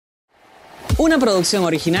Una producción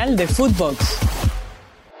original de Footbox.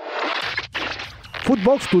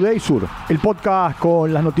 Footbox Today Sur, el podcast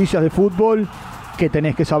con las noticias de fútbol que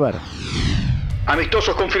tenés que saber.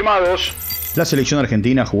 Amistosos confirmados. La selección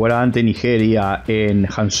argentina jugará ante Nigeria en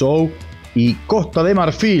Hangzhou y Costa de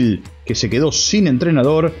Marfil, que se quedó sin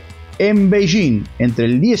entrenador, en Beijing. Entre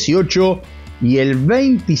el 18 y el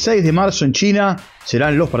 26 de marzo en China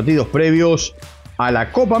serán los partidos previos a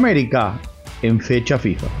la Copa América en fecha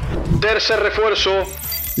FIFA. Tercer refuerzo.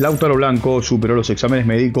 Lautaro Blanco superó los exámenes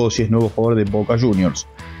médicos y es nuevo jugador de Boca Juniors.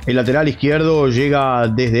 El lateral izquierdo llega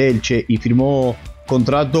desde Elche y firmó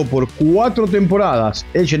contrato por 4 temporadas.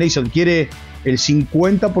 El Xeneize adquiere el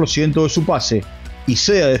 50% de su pase y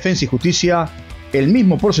cede a Defensa y Justicia el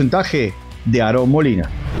mismo porcentaje de Aarón Molina.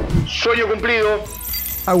 Sueño cumplido.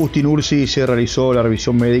 Agustín Ursi se realizó la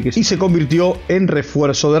revisión médica y se convirtió en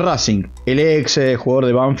refuerzo de Racing. El ex jugador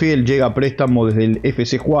de Banfield llega a préstamo desde el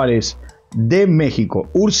FC Juárez de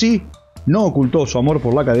México. Ursi no ocultó su amor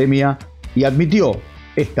por la academia y admitió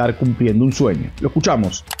estar cumpliendo un sueño. Lo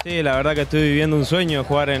escuchamos. Sí, la verdad que estoy viviendo un sueño,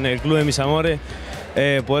 jugar en el club de mis amores.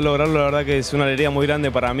 Poder lograrlo, la verdad que es una alegría muy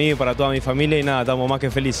grande para mí, para toda mi familia y nada, estamos más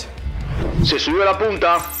que felices. Se subió a la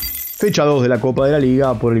punta. Fecha 2 de la Copa de la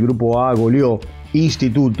Liga. Por el grupo A goleó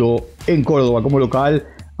Instituto en Córdoba como local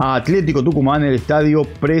a Atlético Tucumán en el estadio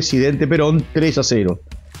Presidente Perón 3-0.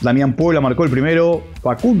 Damián Puebla marcó el primero,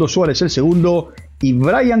 Facundo Suárez el segundo y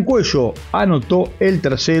Brian Cuello anotó el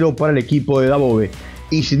tercero para el equipo de Dabove.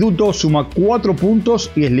 Instituto suma 4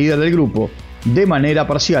 puntos y es líder del grupo. De manera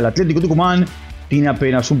parcial, Atlético Tucumán tiene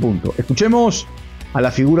apenas un punto. Escuchemos a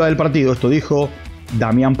la figura del partido. Esto dijo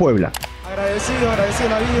Damián Puebla. Agradecido a la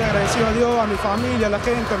vida, agradecido a Dios, a mi familia, a la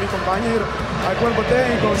gente, a mis compañeros, al cuerpo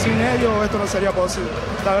técnico. Sin ellos esto no sería posible.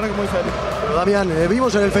 La verdad que muy feliz. Damián,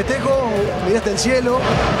 vimos en el festejo, miraste el cielo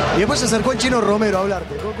y después se acercó el Chino Romero a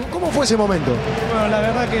hablarte. ¿Cómo fue ese momento? Bueno, la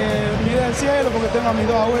verdad que miré el cielo porque tengo a mis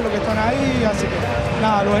 2 abuelos que están ahí, así que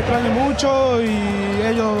nada, los extraño mucho y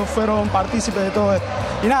ellos fueron partícipes de todo esto.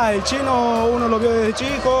 Y nada, el Chino uno lo vio desde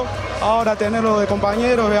chico, ahora tenerlo de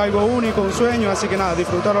compañero es algo único, un sueño, así que nada,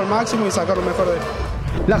 disfrutarlo al máximo y sacar lo mejor de él.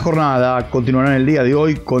 La jornada continuará en el día de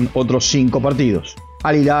hoy con otros 5 partidos.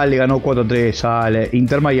 Al Hilal le ganó 4-3 al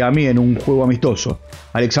Inter Miami en un juego amistoso.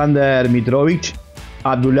 Alexander Mitrovic,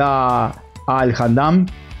 Abdullah Al-Handam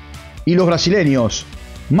y los brasileños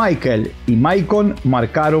Michael y Maicon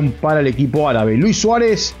marcaron para el equipo árabe. Luis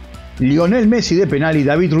Suárez, Lionel Messi de penal y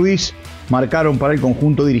David Ruiz marcaron para el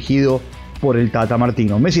conjunto dirigido por el Tata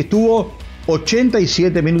Martino. Messi estuvo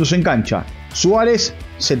 87 minutos en cancha, Suárez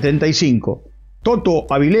 75, Toto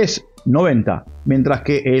Avilés 90, mientras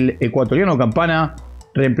que el ecuatoriano Campana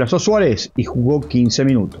reemplazó a Suárez y jugó 15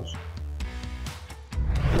 minutos.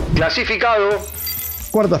 Clasificado.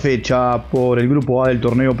 Cuarta fecha por el grupo A del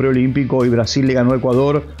torneo preolímpico y Brasil le ganó a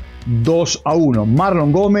Ecuador 2-1.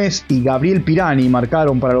 Marlon Gómez y Gabriel Pirani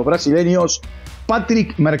marcaron para los brasileños.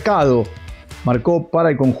 Patrick Mercado marcó para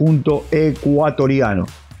el conjunto ecuatoriano.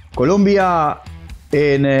 Colombia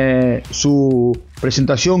en su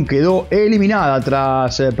presentación quedó eliminada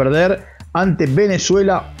tras perder ante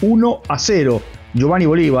Venezuela 1-0. Giovanni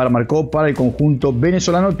Bolívar marcó para el conjunto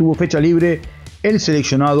venezolano, tuvo fecha libre el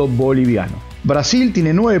seleccionado boliviano. Brasil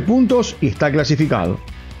tiene 9 puntos y está clasificado.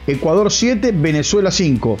 Ecuador 7, Venezuela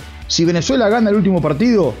 5. Si Venezuela gana el último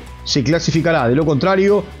partido, se clasificará. De lo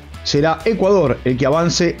contrario, será Ecuador el que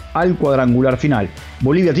avance al cuadrangular final.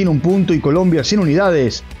 Bolivia tiene 1 punto y Colombia 100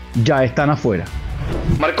 unidades ya están afuera.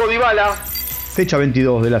 Marcó Dybala. Fecha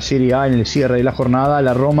 22 de la Serie A. En el cierre de la jornada,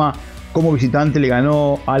 la Roma como visitante le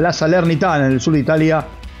ganó a la Salernitana en el sur de Italia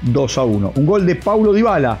 2-1. Un gol de Paulo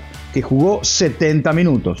Dybala que jugó 70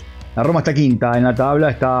 minutos. La Roma está quinta en la tabla,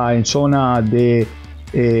 está en zona de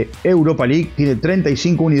Europa League, tiene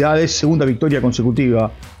 35 unidades, segunda victoria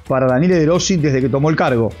consecutiva para Daniele De Rossi desde que tomó el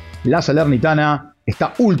cargo. La Salernitana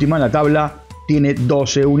está última en la tabla, tiene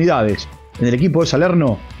 12 unidades. En el equipo de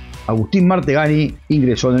Salerno, Agustín Martegani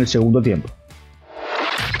ingresó en el segundo tiempo.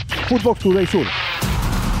 Footbox Today Sur.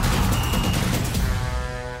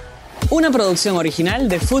 Una producción original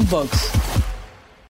de Footbox.